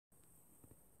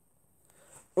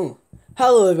Oh,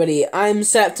 hello everybody, I'm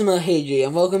Septima Heiji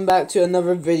and welcome back to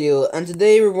another video, and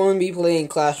today we're going to be playing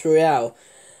Clash Royale.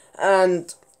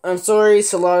 And I'm sorry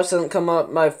Solaris didn't come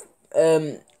up. My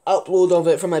upload of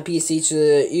it from my PC to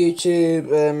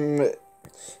YouTube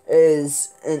is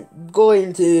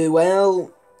going to,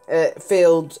 well, it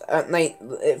failed at night.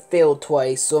 It failed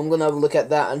twice, so I'm going to have a look at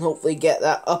that and hopefully get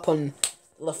that up on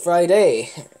the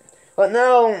Friday. But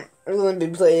now I'm going to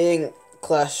be playing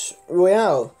Clash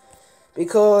Royale.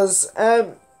 Because, I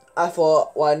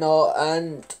thought, why not,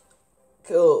 and,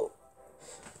 cool.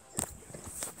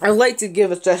 I'd like to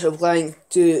give a special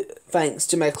thanks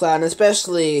to my clan,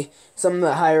 especially some of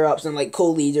the higher-ups and, like,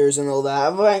 co-leaders and all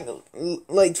that. I'd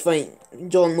like to thank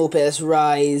John Lopez,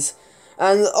 Rise,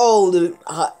 and all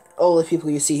the people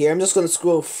you see here. I'm just going to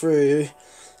scroll through,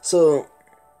 so,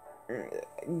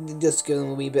 just give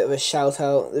them a wee bit of a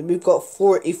shout-out. We've got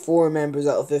 44 members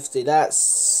out of 50,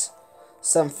 that's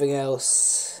something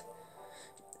else.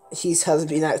 He hasn't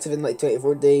been active in like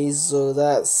 24 days, so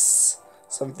that's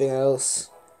something else.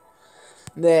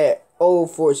 They're all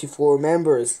 44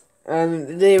 members, and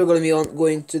today we're going to be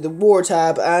going to the war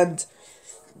tab and,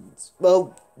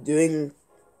 well, doing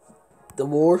the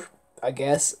war, I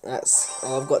guess. That's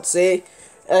all I've got to say.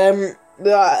 The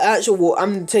actual war,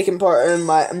 I'm taking part in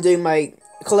I'm doing my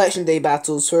collection day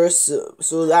battles first,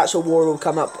 so the actual war will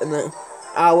come up in an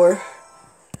hour.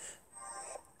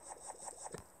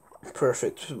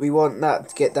 Perfect. We want that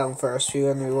to get down first,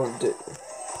 and we want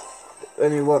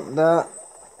that.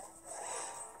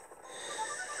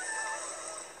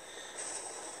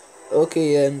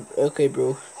 Okay, okay,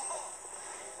 bro.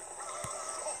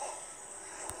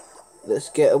 Let's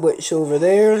get a witch over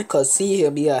there, cause see, he'll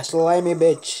be a slimy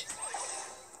bitch.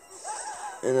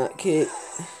 In that case.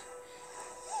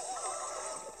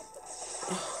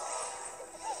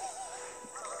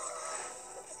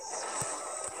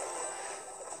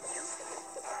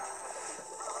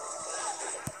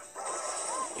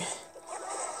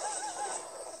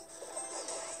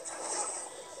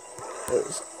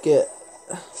 Let's get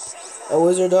a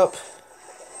wizard up.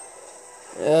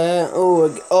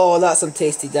 Oh, that's some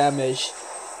tasty damage.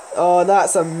 Oh,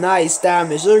 that's some nice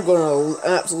damage. They're gonna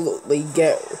absolutely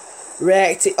get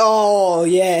wrecked. Oh,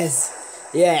 yes.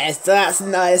 Yes, that's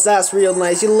nice. That's real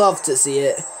nice. You love to see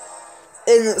it.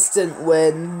 Instant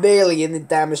win. Barely any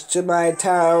damage to my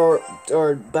tower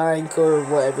or bank or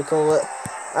whatever you call it.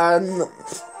 And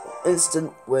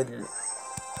instant win.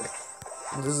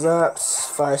 Zaps,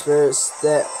 fire spirits,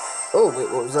 step. Oh wait,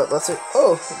 what was that? That's it.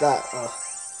 Oh, that.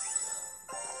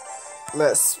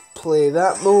 Let's play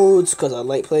that mode because I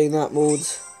like playing that mode.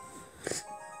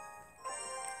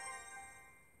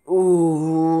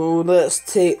 Ooh, let's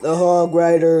take the Hog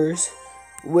Riders,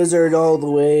 Wizard all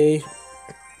the way,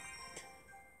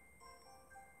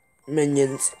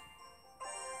 minions,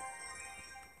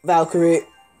 Valkyrie,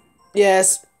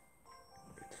 yes.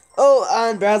 Oh,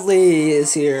 and Bradley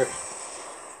is here.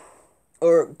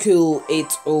 Or Cool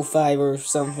 805 or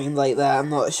something like that,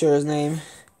 I'm not sure his name.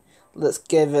 Let's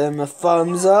give him a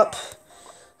thumbs up.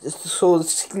 Just to show the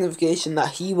signification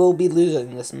that he will be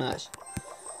losing this match.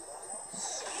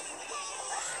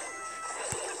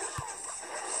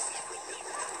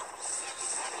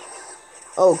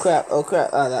 Oh crap,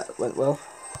 ah, that went well.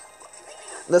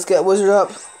 Let's get Wizard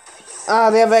up.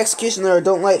 Ah, they have Executioner,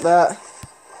 don't like that.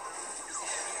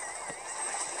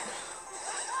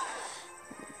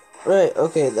 Right,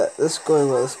 okay, that's going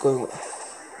well, that's going well.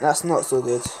 That's not so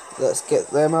good. Let's get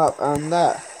them up and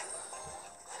that.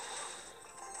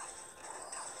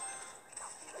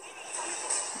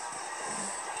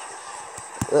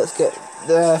 Let's get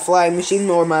the flying machine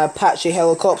or my Apache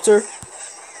helicopter.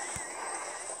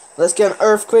 Let's get an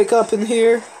earthquake up in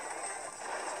here.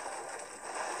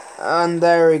 And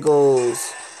there he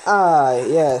goes. Ah,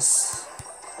 yes.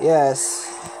 Yes.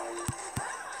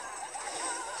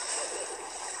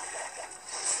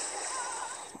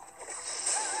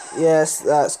 Yes,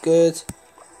 that's good.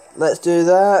 Let's do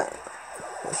that.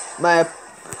 My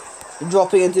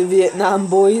dropping into Vietnam,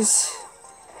 boys.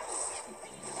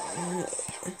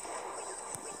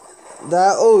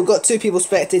 That, oh, we've got two people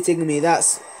spectating me.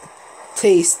 That's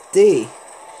tasty.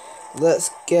 Let's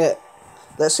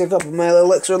save up my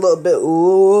elixir a little bit.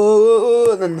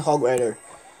 Ooh, and then Hog Rider.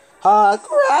 Hog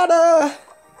Rider.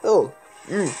 Oh,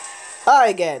 Hi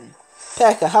again,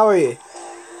 Pekka. How are you?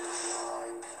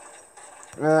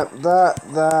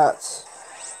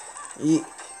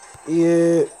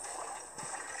 You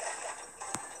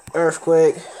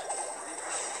earthquake.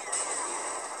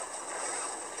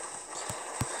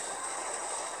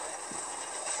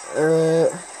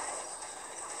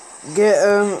 Get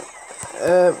him.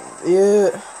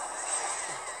 You.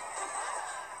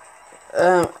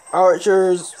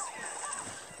 archers,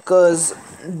 cause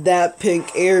that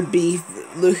pink air beef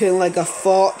looking like a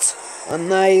fort. A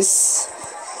nice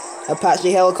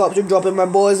Apache helicopter dropping my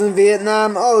boys in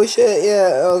Vietnam. Oh shit,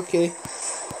 yeah, okay.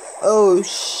 Oh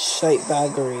shite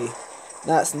baggery.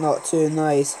 That's not too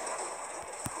nice.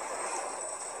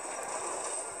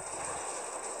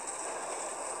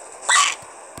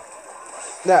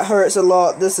 That hurts a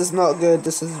lot. This is not good.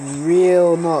 This is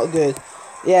real not good.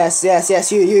 Yes, yes,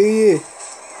 yes, you.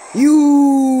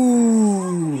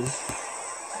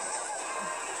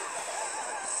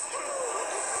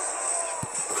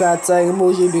 Crowd saying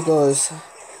emoji because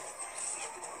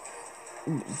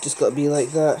just gotta be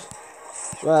like that.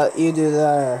 Right, you do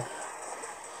that.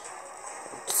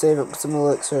 Save up some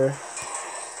elixir.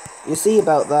 You see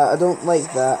about that? I don't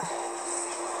like that.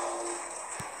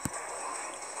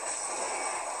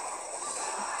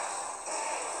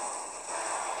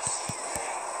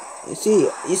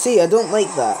 You see, I don't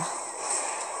like that.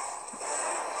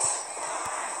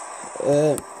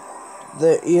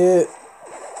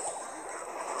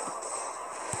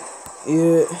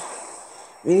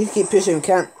 We need to keep pushing. We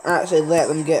can't actually let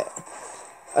them get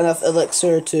enough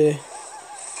elixir to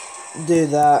do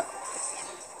that.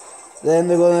 Then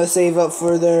they're gonna save up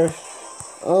for their...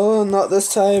 Oh, not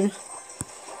this time.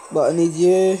 But I need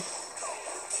you.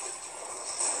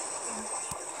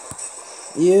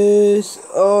 Use...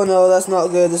 Oh no, that's not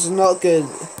good. This is not good.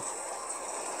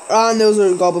 Ah, those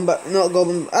are goblin, but not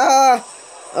goblin. Ah!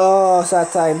 Oh,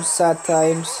 sad times, sad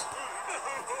times.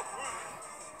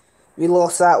 We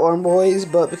lost that one, boys,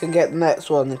 but we can get the next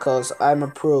one because I'm a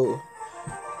pro.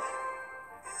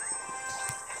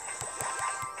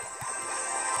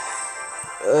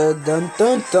 Dun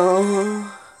dun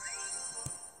dun.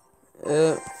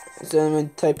 Is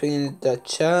anyone typing in the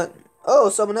chat? Oh,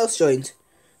 someone else joined.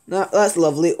 That's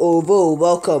lovely. Ovo,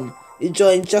 welcome. You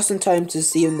joined just in time to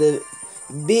see the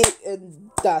big and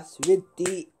das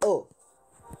video.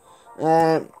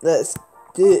 Let's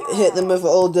hit them with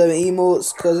all the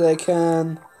emotes because I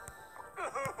can.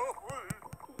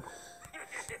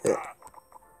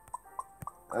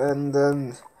 And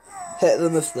then hit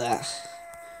them with that.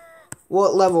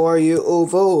 What level are you,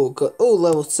 Ovo? Oh,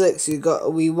 level 6. You got a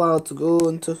wee while to go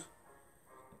into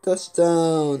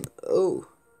touchdown. Oh.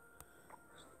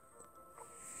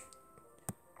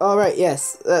 Alright,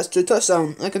 yes. That's true.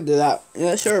 Touchdown. I can do that.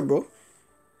 Yeah, sure, bro.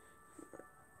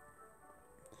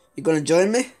 You gonna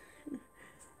join me?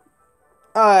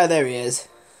 Ah, there he is.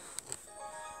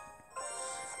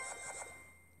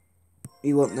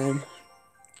 You want them?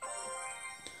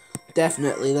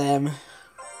 Definitely them.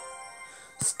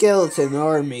 Skeleton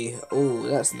army. Oh,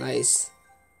 that's nice.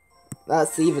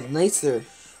 That's even nicer.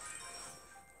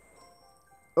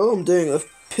 Oh, I'm doing a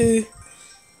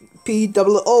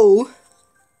P-double-O.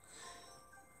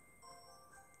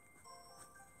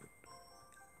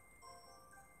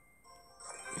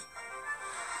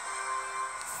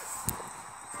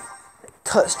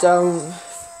 Touchdown.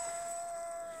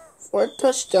 For a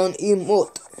touchdown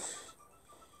emote.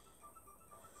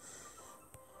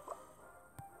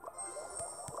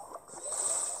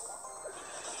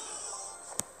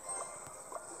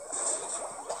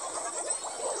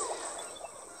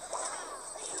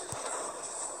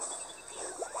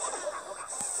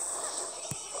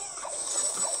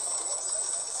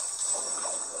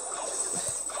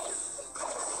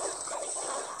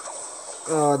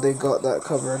 Oh, they got that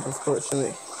covered,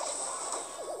 unfortunately.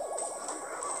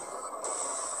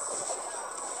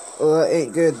 Oh, that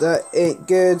ain't good. That ain't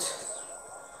good.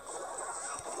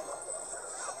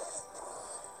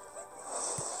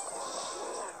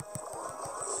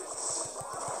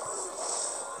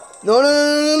 No, no,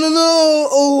 no, no, no, no!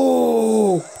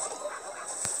 Oh!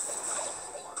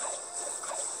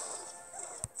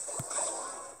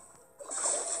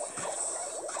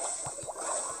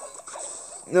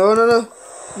 No, no, no.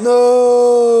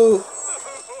 No!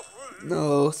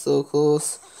 No, so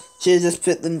close. Should've just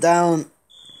put them down.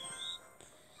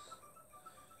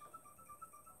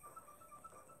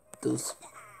 Those.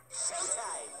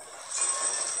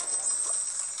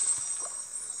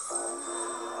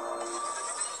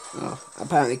 Oh,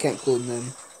 apparently can't clone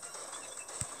them.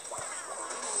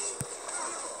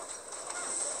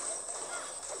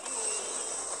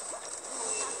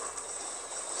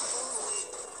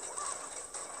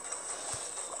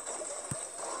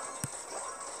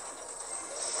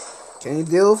 Can you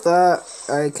deal with that?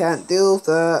 I can't deal with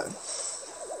that.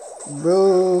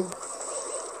 Bro.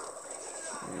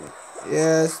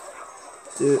 Yes.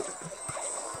 Dude.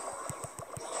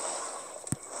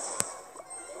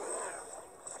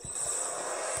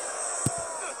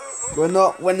 We're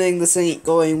not winning. This ain't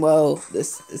going well.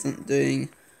 This isn't doing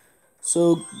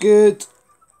So good.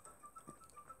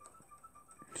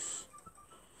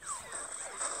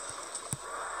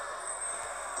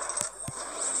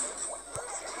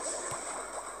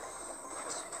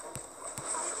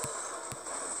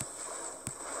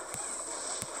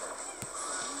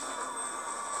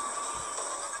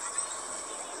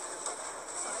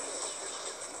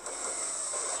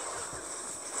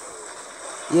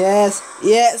 Yes,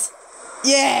 yes,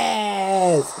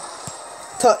 yes!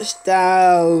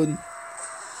 Touchdown!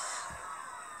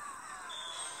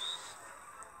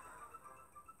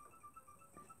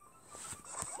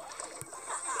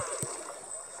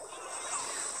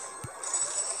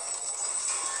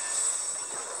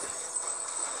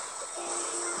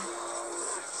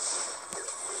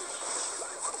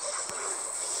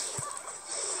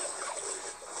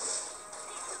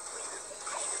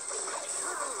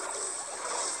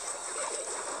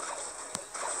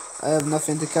 I have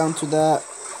nothing to counter that.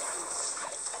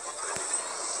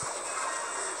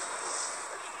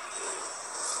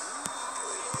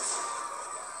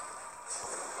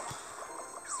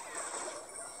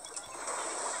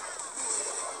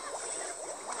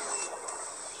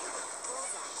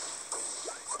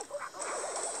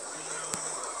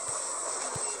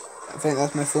 I think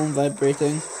that's my phone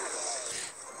vibrating.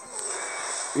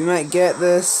 We might get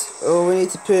this. Oh, we need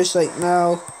to push like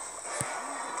now.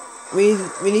 We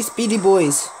need speedy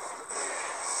boys.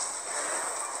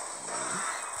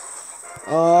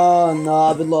 Oh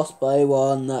no, we lost by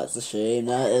one. That's a shame.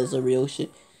 That is a real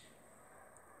shame.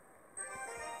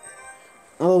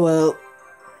 Oh well.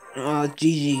 Oh,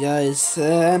 GG guys.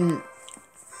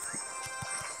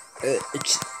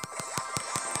 It's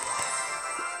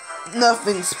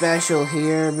nothing special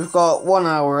here. We've got 1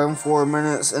 hour and 4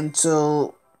 minutes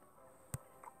until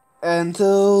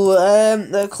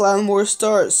the clan war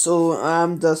starts. So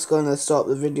I'm just gonna stop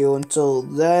the video until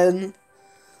then.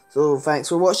 So thanks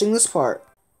for watching this part.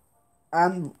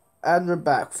 And we're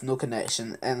back with no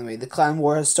connection. Anyway, the clan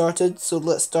war has started, so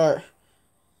let's start.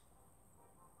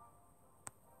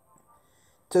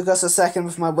 Took us a second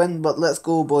with my win, but let's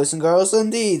go, boys and girls.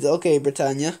 Indeed. Okay,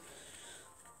 Britannia.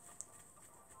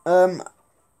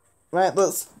 Right,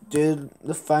 let's do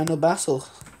the final battle.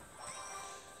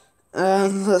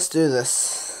 And let's do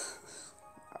this.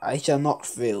 I shall not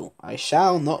fail. I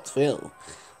shall not fail.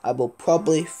 I will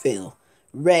probably fail.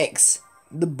 Rex,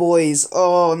 the boys.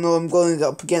 Oh no, I'm going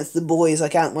up against the boys. I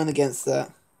can't win against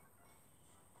that.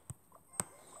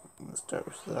 Let's start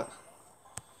with that.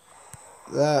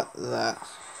 That.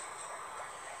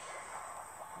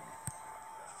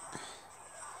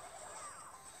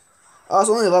 Oh, it's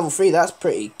only level 3. That's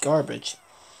pretty garbage.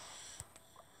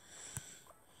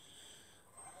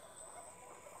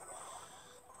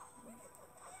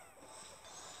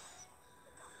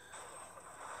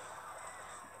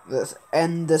 Let's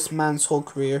end this man's whole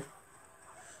career.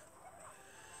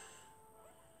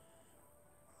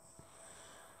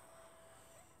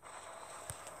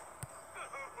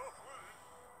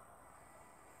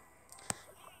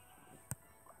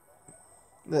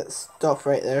 Let's stop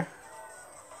right there.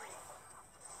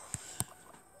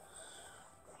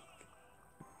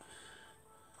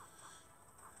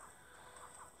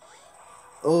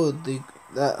 Oh,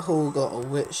 that hole got a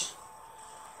witch.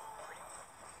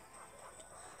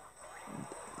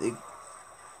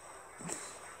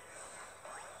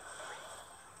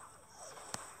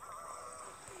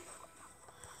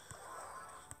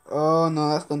 Oh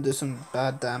no, that's gonna do some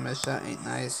bad damage. That ain't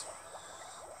nice.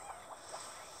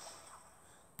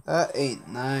 That ain't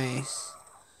nice.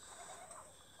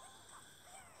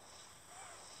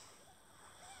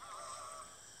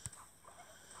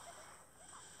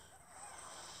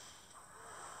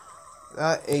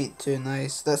 That ain't too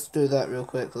nice. Let's do that real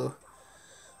quick though.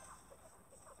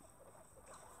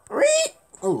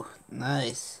 Oh,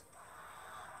 nice.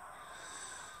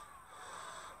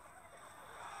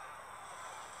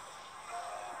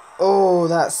 Oh,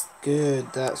 that's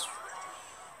good. That's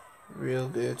real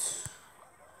good.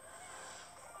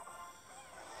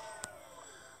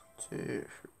 Two.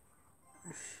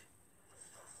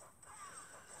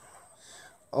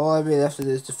 All I really have to do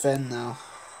is defend now.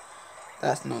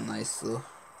 That's not nice though.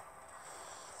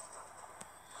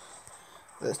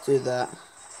 Let's do that.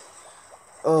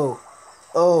 Oh.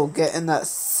 Oh, getting that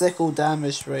sickle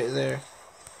damage right there.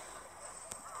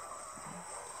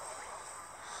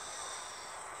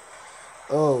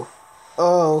 Oh.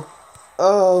 Oh.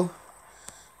 Oh.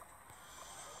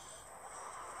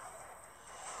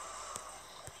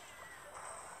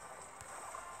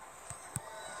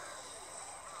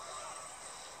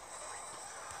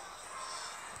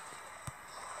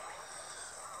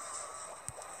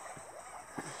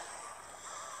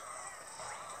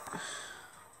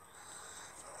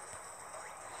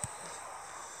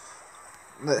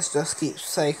 Let's just keep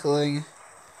cycling.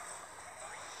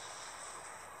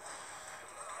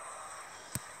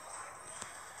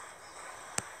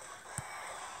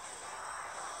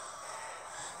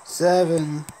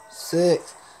 Seven,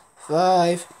 6,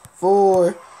 5,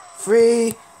 4,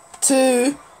 3,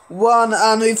 2, 1,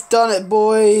 and we've done it,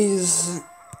 boys.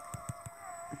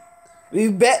 We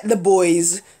bet the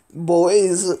boys,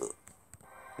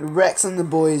 Rex and the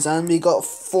boys, and we got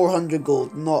 400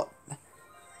 gold. Not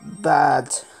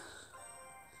bad.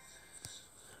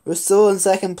 We're still in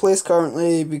second place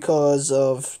currently because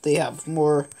of they have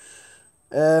more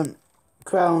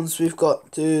crowns. We've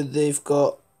got 2. They've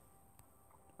got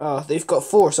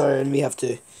 4. Sorry, and we have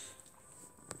 2.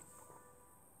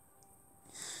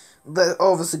 But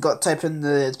obviously, got to type in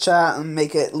the chat and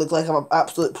make it look like I'm an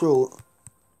absolute pro.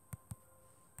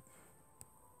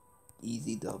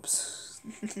 Easy dubs.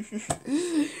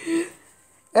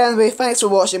 Anyway, thanks for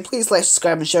watching. Please like,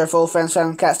 subscribe, and share with all friends,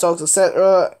 family, cats, dogs,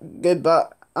 etc. Goodbye.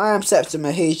 I am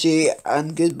Septima HG,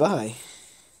 and goodbye.